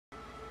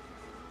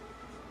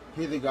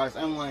Hey there guys,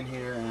 I'm lying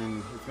here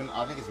and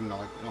I think it's been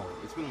like, no,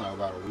 it's been like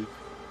about a week,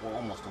 well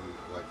almost a week,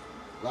 but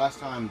last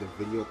time the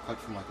video cut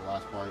from like the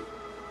last part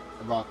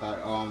about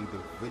that, the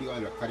video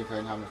ended up cutting because I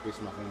didn't have enough space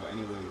on my phone, but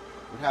anyway,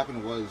 what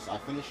happened was I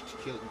finished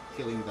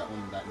killing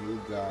that new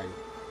guy,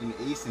 and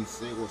Ace and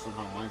Sig were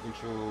somehow mind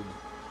controlled,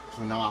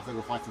 so now I have to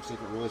go find some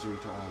Sacred Rosery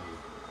to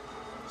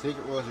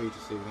Sacred Rosery to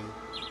save him.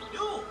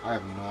 I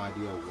have no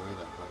idea where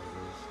that planet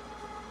is.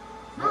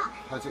 But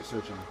let's get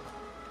searching.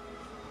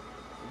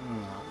 I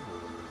don't know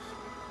where it is.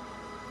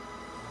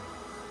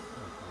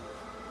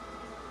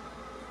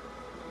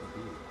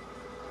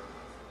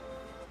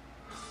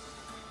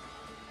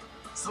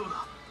 So da.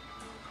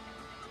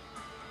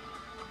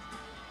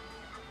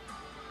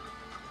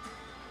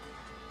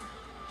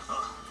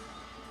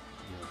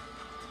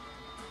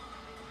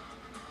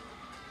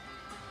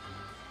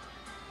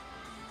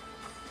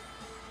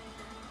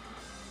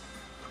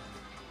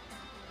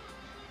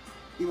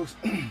 It was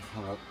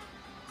hello.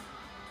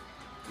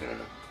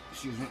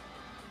 Excuse me.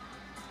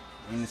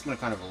 And it's been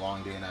kind of a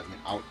long day, and I've been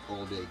out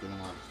all day doing a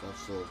lot of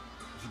stuff. So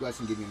if you guys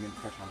can give me a minute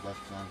to catch my breath,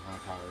 because I'm kind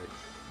of tired.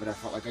 But I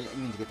felt like I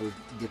need to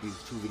get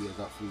these 2 videos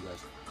up for you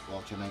guys.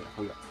 Well, tonight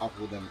I'll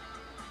probably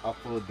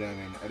upload them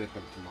and edit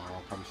them tomorrow.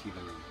 I'll probably see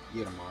them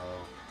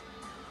tomorrow.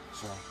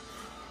 So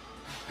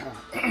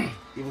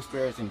evil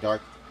spirits in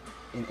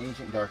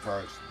ancient dark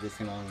arts. This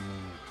can only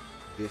mean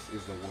this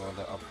is the world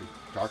of the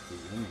dark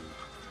reunion.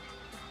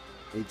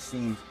 It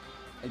seems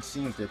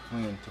they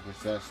plan to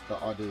possess the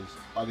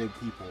other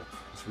people.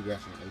 It's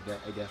regression,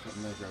 a definite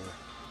measure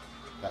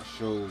that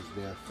shows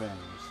their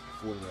fangs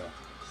for the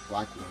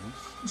black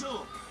wings.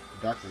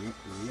 Dark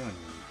reunion.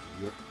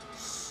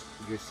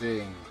 You're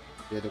saying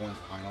they're the ones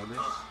behind all this?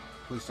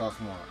 Please tell us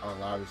more. Our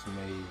lives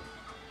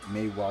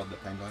may well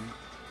depend on it.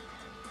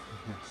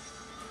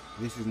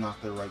 This is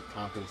not the right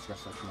time to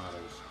discuss such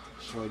matters.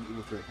 Sure, an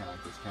evil spirit can't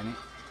like this, can it?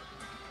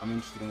 I'm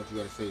interested in what you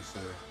gotta say,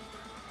 sir.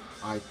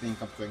 I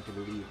think I'm starting to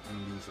believe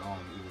in these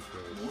evil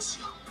spirits.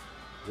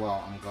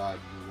 Well, I'm glad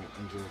you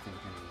enjoy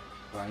thinking,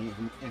 but I need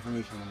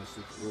information on the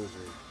Sacred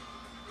Rosery.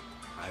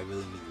 I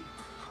really need.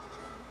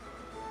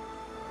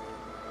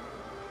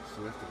 So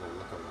we have to go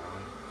look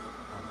around.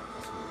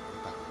 Let's go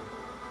look that way.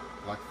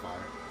 Black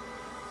fire.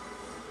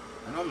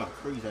 I know I'm not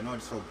crazy. I know I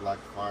just saw black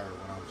fire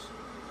when I was.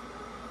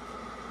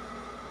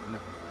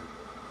 Never mind.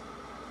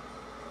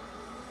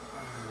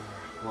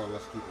 Well,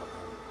 let's keep looking.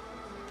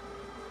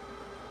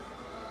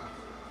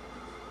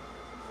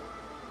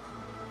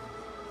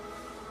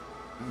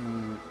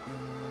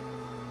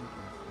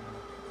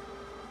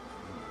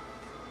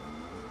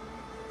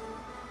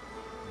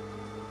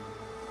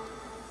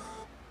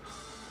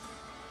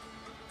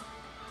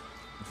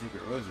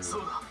 Secret Rosery.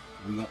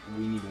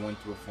 We need one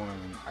to reform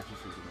and actually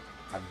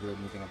have you heard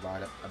anything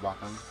about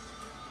them?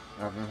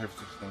 I've never heard of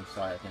such a thing,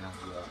 sorry I can't help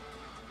you out.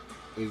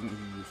 Isn't he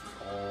useless?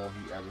 All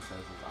he ever says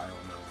is I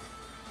don't know.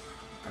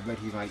 I bet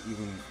he might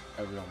even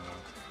ever don't know.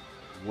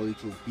 Will you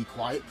two be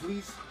quiet,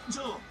 please?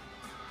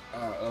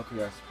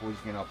 Okay, I suppose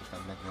you can help us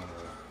find nothing on the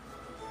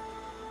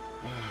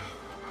way.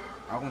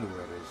 I wonder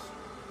where it is.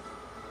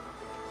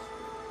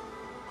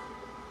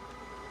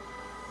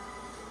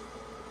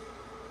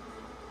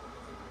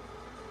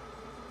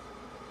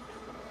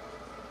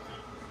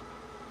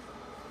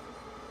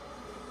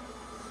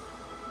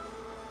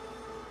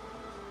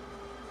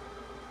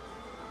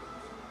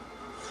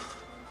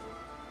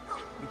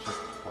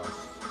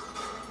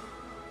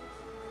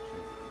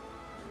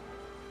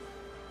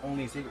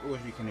 Only Sacred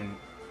Rosery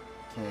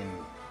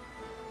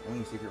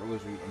only Sacred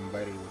Rosery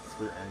embedded with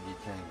spirit energy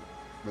can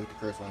break the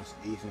curse once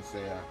Ace and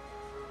say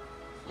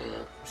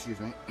excuse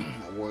me,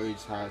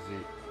 words has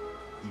it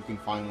you can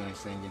find when it's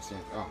saying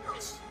instant. Oh,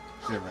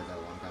 should have read that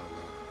a long time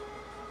ago.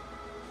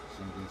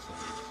 Singing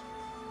songs.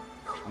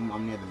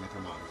 I'm near the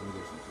Metro Mountains. Let me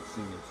go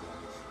singing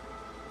songs.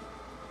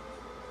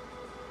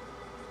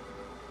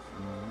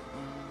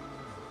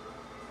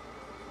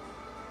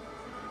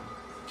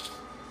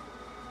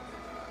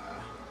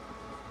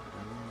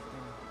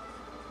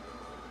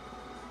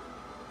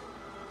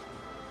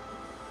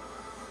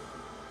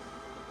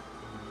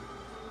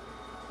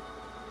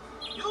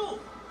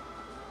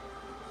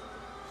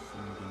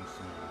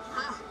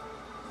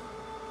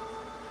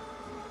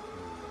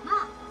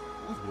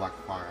 Black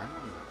fire. I don't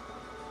know.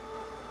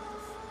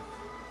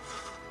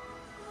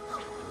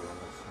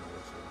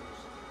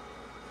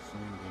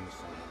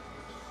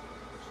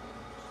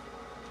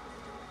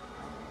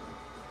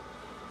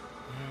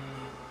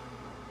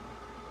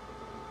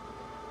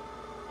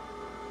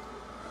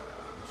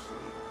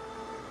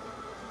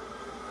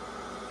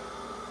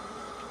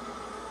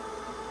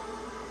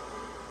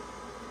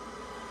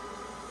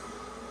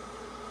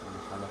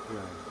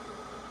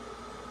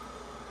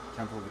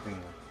 Temple within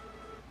you.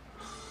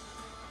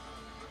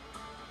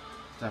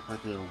 Step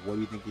right there. What do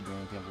you think you're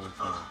doing, Temple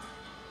within you?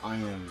 I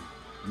am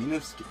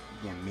Minuske.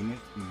 Yeah,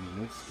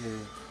 Minuske.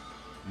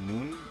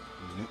 Nun.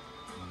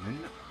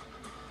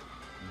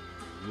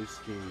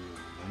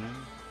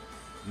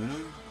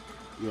 Nun.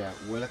 Yeah,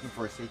 we're looking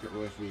for a Sacred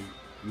Rosery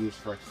used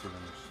for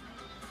exorcisms.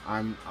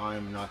 I'm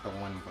not the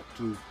one, but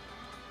two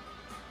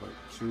but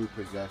 2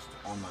 possessed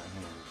on my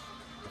hands.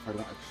 If I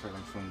don't extract,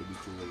 I'm going to be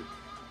too late.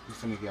 Please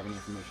tell me if you have any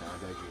information, I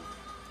beg you.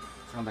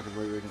 Sounds like a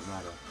very urgent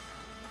matter.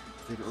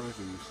 Take it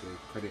Rosery, you say.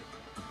 Could it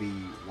be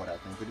what I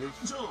think it is?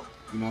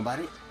 You know about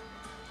it?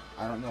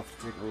 I don't know if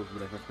it's Rosery,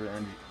 but if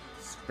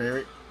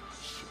it's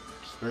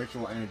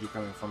spiritual energy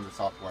coming from the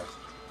southwest.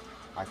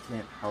 I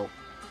can't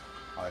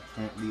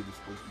leave this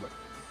place, but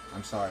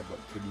I'm sorry, but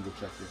could you go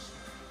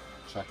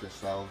check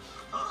yourselves?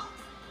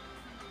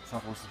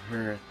 Southwest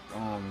here,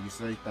 you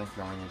say thank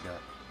you on your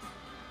debt.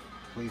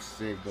 Please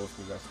save those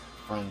possessed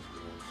friends of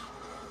yours.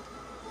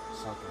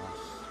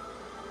 Southwest.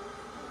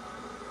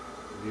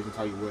 It doesn't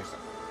tell you where it's at.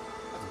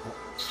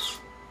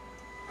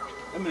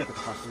 Let me look at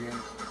the cost again. I'm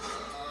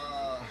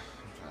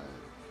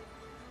tired.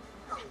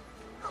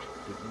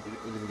 It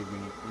doesn't give me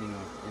any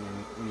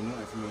new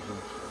information.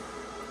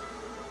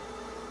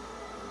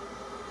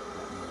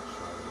 Let me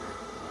try here.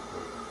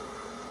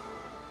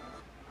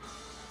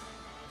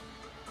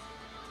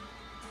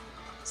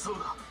 So da.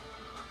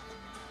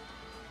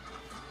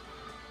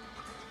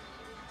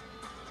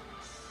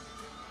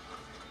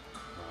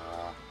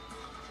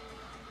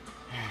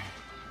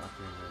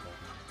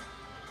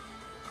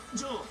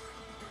 Joe.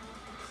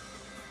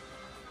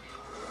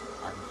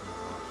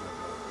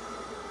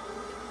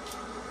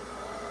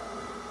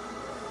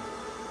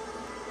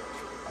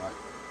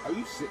 Are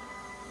you sick?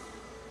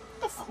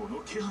 The fuck?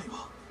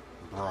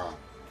 Bruh.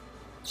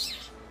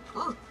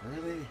 Huh?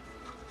 Really?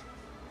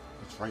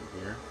 It's right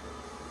here.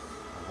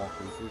 I walk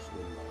through this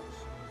wooden box.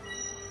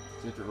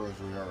 Take the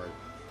Rosery, alright.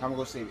 Time to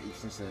go save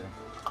Ace instead.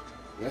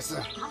 Yes,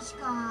 sir. Go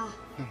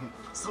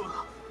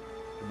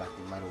back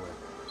to right away.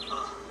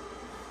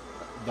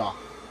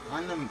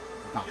 Behind them.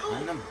 I don't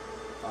know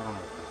what the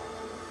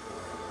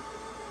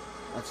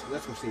hell.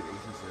 Let's go save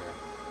Ace instead.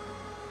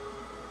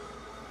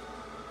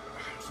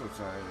 I'm so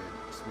tired.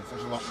 It's been such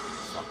a long.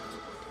 Fuck.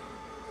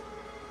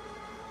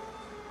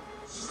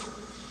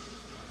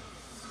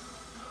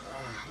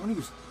 I want to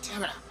use.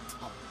 Damn it! I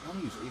want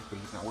to use Ace, but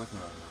he's not working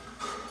right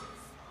now.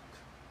 Fuck.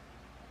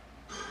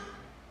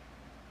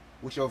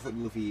 Wish over foot,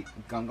 Luffy.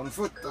 Gangnam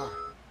foot.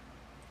 Luffy.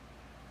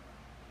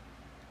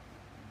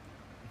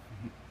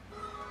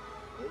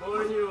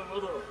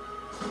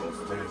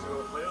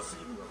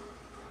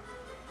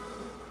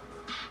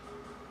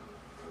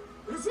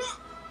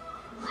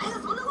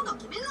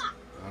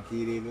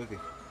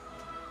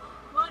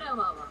 わらわ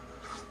は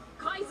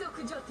海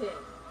賊女帝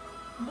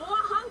モア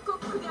ハンコ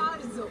ックであ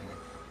るぞ。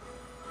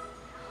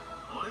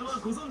俺は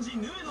ご存知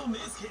ヌエのメ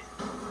スケ。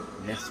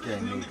メスケ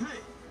ヌ。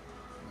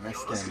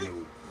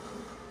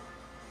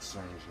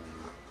Strange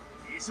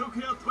name. 異色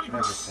やトリ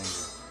バ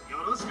ー。よ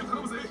ろしく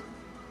頼むぜ。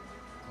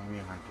Come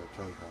here, Hunter.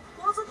 Kill you.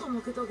 わざと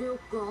負けてあげよっ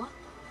か。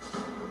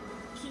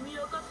君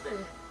分かって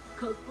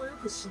かっこよ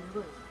く死ね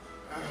ばいい。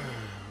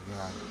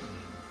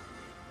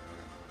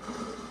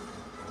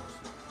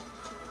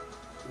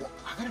Well,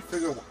 I gotta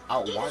figure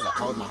out why the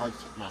hell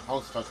my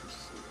health touch was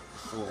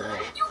so low. There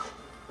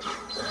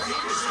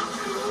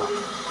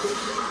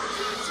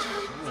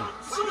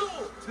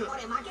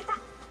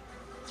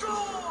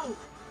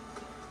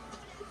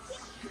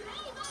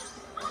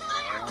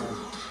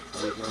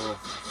we go.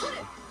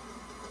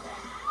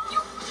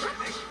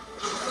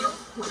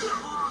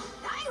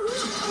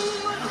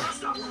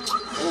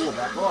 Oh,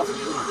 back off.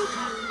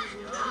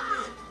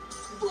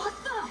 What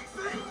the?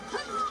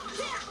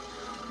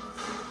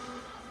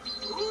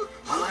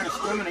 I'm out of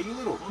stamina, you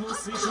little.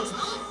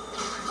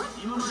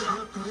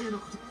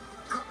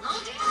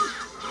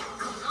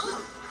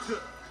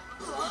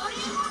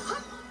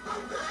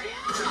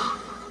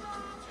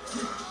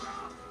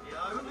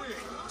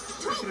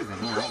 Shit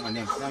isn't I want my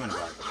damn stamina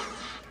back.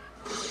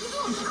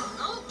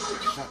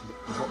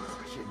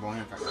 Shit, boy, I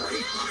got that.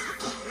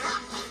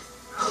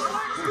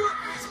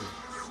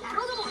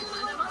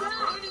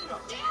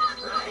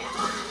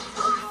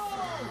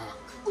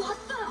 What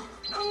the?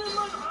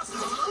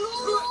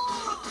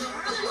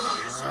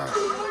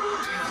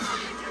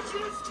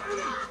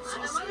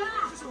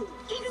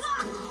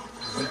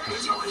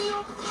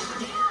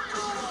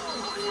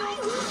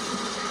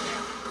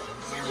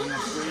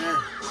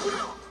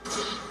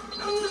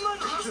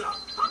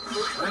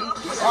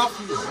 Get off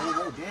me,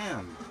 Bo-bobo,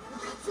 damn.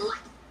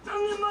 There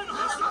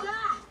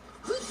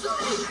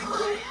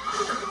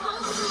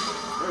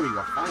we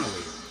go,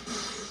 finally.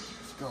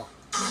 Let's go.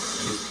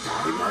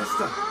 Die,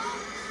 master.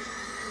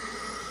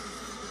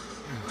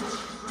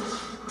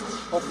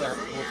 Hopefully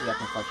I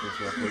can fuck this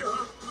real quick.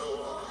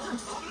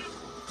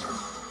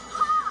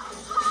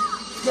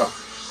 Go!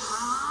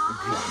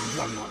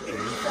 I'm not in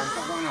the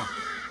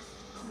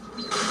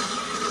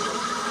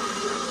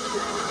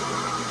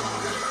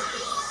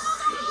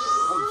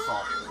Holy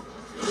fuck.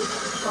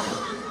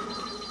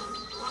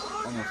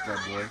 Almost dead,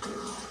 boy.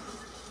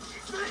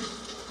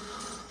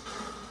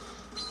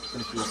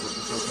 Finish you up with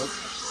this real quick.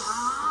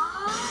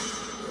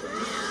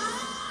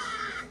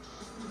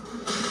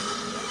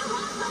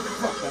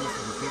 Fuck, that must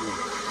have completely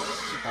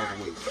shit out of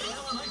the way.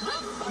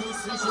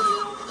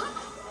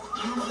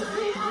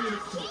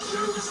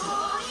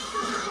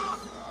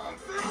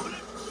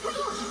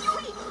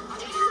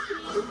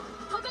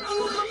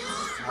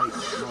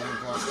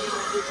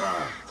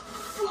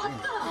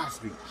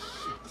 Last week.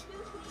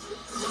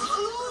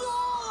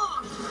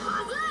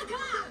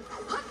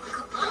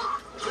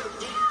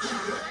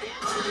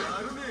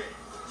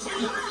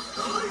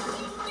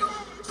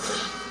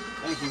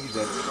 I think he's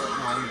dead. No,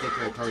 let me take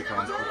care of Toriko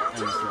and this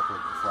real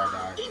quick before I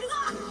die.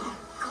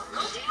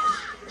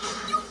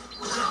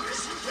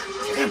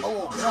 Damn,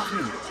 oh, get off me!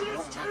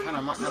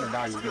 I'm not trying to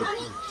die, you get a punch.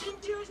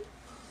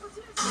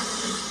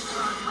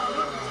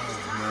 Oh,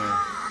 man.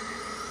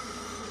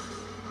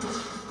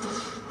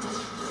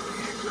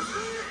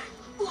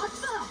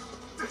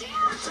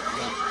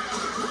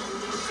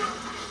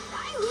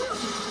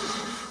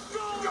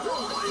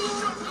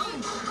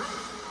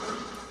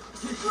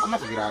 I'm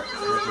about to get out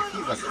because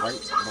he's like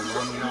right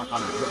below me now,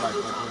 kind of hit by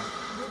quickly.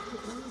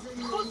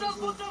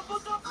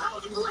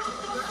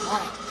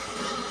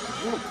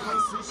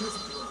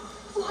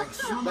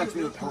 Like,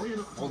 me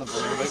hold him for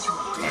a little bit.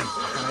 Damn,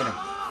 I can hit him.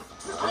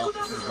 Oh,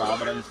 this is Bob,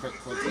 but I just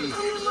quickly.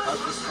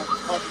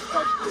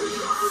 Touch.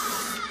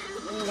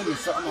 Ooh, let me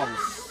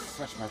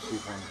touch my shoe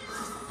thing.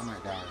 I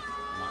might die.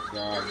 Oh my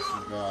god, this is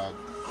bad.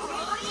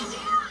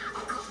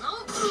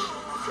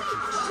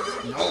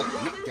 No,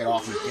 get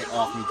off me, get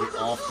off me.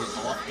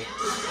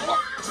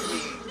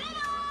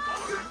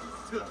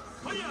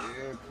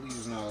 Yeah,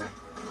 please no.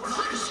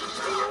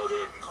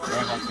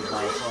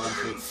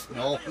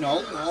 No.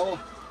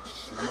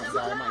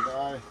 I might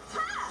die.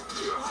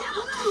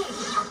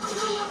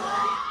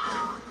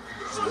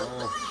 No.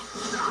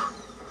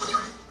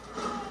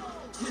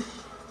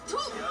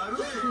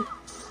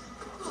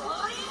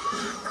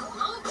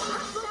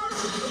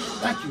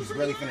 Thank you, he's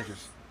barely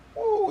finishes.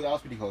 Oh, that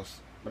was pretty close,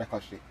 but I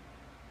clutched it.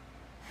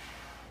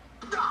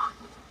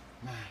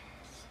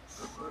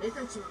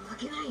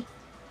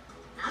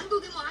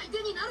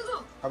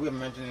 Probably haven't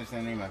mentioned this in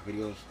any of my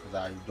videos because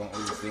I don't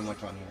really say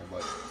much on here,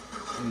 but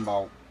in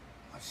about,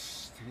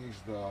 today's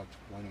the 29th,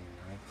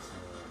 so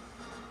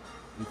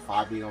in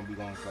 5 days I'll be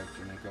going to like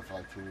Jamaica for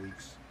like 2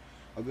 weeks.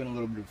 I'll be on a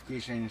little bit of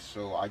vacation,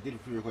 so I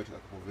did pre-record a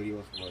couple of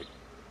videos, but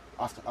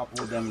I'll have to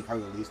upload them and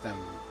probably release them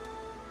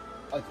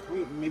like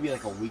maybe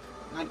like a week.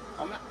 I'm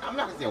not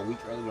gonna say a week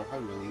early, but I'll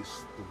probably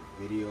release the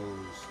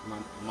videos.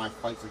 My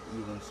flight's like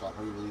even, so I'll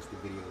probably release the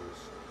videos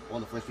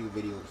on the first week of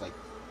videos like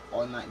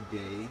on that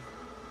day.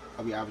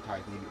 I'll be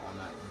advertised maybe on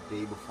that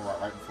day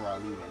right before I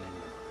leave, and then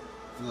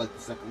for like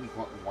the second week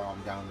while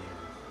I'm down there.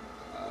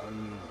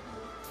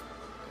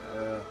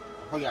 I'll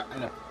probably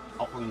end up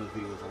uploading those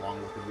videos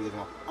along with the videos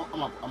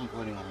I'm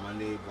uploading on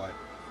Monday, but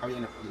I'll probably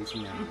end up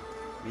releasing them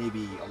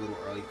maybe a little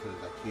early because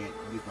I can't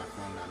use my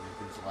phone down there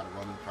because there's a lot of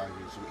roaming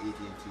charges with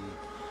AT&T.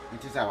 And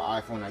since I have an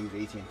iPhone, I use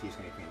AT&T, it's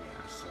gonna be a pain in the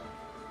ass. So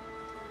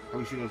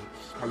probably see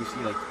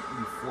like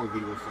 4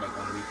 videos for like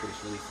 1 week, but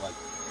it's really for like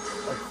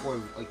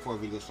four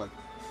videos for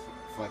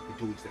like the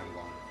 2 weeks that I'm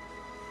gone.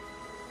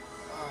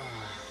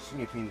 It's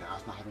gonna be a pain in the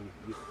ass not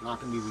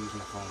gonna be using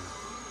the phone.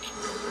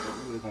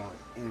 We're going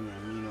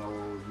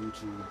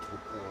YouTube,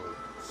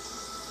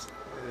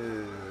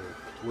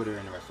 Twitter,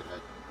 and the rest of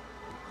it.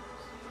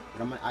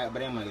 But I'm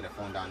gonna get a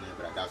phone down there,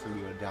 but that's gonna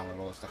be able to download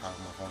all the stuff out of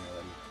my phone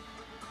already.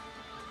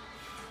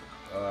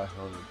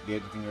 The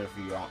other thing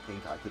for you,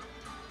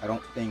 I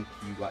don't think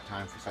you got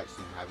time for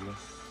sightseeing, have you?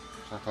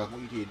 So I thought,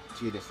 what you did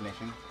to your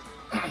destination?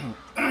 I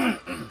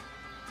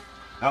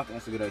don't think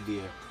that's a good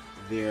idea.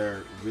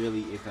 There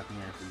really is nothing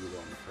here for you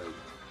though, I'm afraid.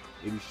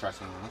 Maybe you should try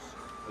something else.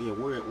 Oh yeah,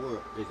 where is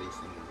a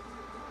singer?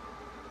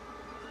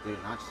 Did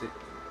it not sit?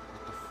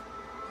 What the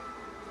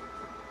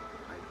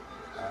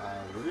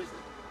where is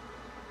it?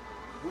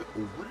 Where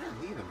did I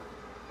leave him at?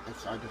 I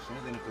just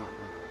changed it if you don't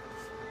remember.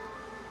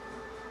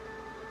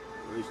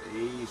 Where's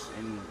Ace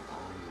and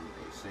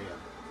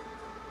Isaiah?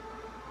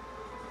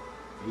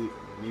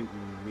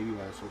 Maybe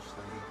by the social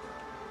study.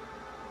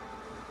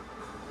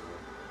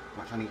 I'm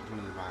not trying to get into one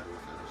of the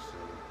vitals, so.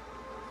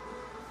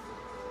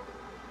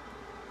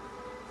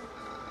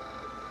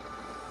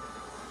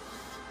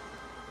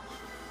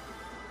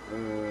 I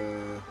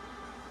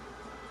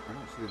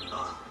don't see them.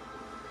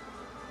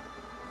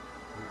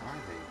 Where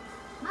are they?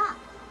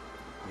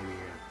 Maybe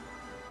here.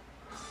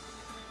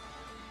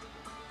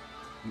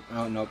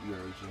 Oh, nope, you're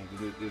reaching.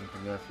 There's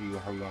nothing there for you.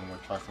 How you want to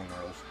try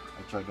somewhere else?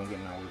 I try, don't get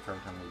in that way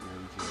every time you're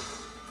reaching.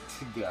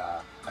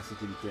 I said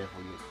to be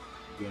careful.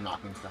 You're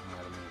knocking stuff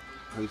out of me.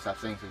 Please stop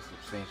saying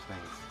strange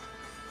things.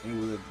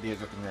 Anyway, there's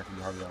nothing there for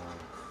you. How you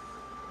want?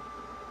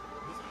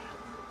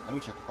 Let me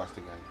check the quest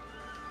again.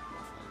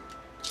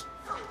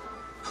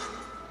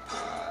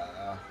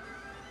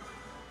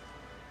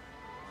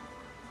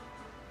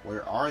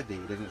 Where are they?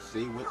 It doesn't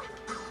say what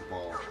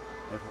ball.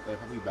 They're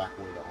probably back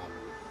where the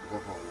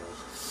Bobobo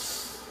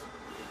was.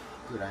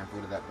 Good, I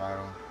inflated that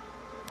battle.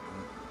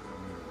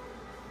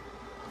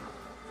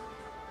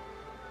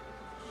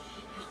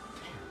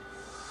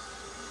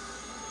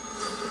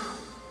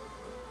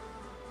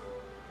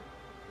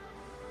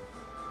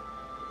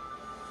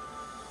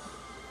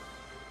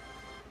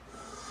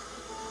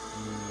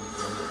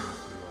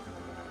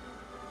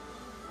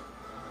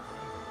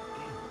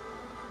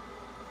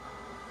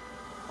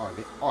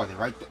 Oh, they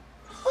right there.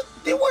 What?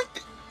 They weren't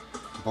there.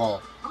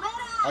 Ball.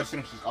 I'll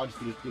just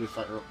do the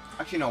start.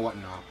 Actually, you know what?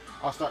 No,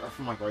 I'll start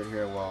from like right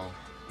here. Well,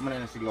 I'm gonna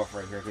end this video off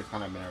right here because it's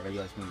kind of been a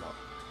video. It's been about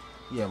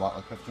about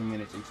like 15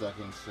 minutes, 8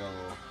 seconds. So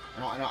I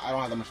don't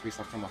have that much space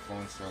left on my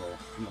phone. So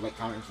like,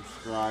 comment, and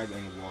subscribe,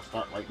 and we'll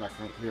start right back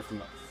here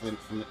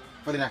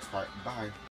for the next part. Bye.